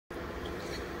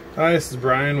Hi, this is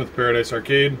Brian with Paradise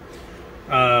Arcade.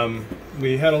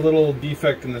 We had a little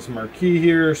defect in this marquee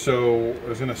here, so I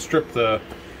was going to strip the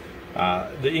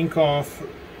ink off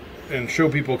and show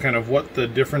people kind of what the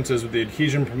difference is with the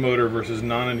adhesion promoter versus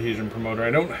non-adhesion promoter. I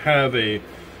don't have a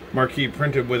marquee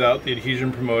printed without the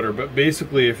adhesion promoter, but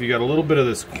basically if you got a little bit of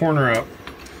this corner up,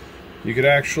 you could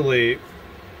actually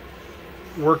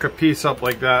work a piece up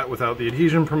like that without the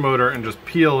adhesion promoter and just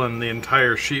peel and the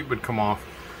entire sheet would come off.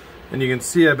 And you can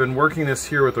see I've been working this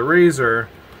here with a razor.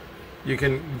 You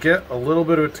can get a little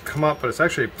bit of it to come up, but it's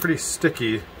actually pretty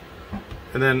sticky.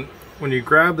 And then when you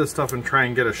grab this stuff and try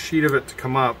and get a sheet of it to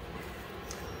come up,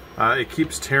 it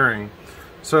keeps tearing.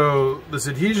 So this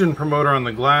adhesion promoter on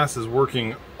the glass is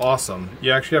working awesome.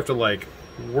 You actually have to like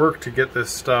work to get this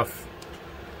stuff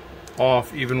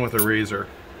off even with a razor.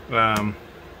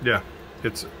 Yeah,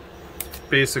 it's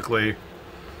basically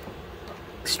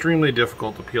extremely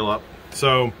difficult to peel up.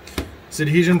 So this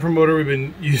adhesion promoter we've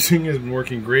been using has been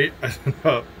working great. I spent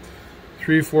about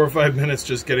 3, 4, 5 minutes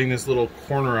just getting this little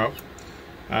corner up,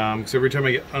 because every time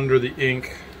I get under the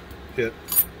ink it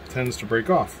tends to break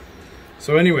off.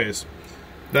 So anyways,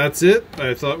 that's it.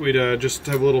 I thought we'd just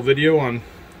have a little video on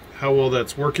how well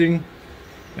that's working,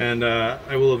 and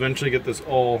I will eventually get this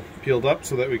all peeled up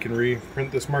so that we can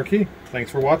reprint this marquee. Thanks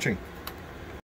for watching.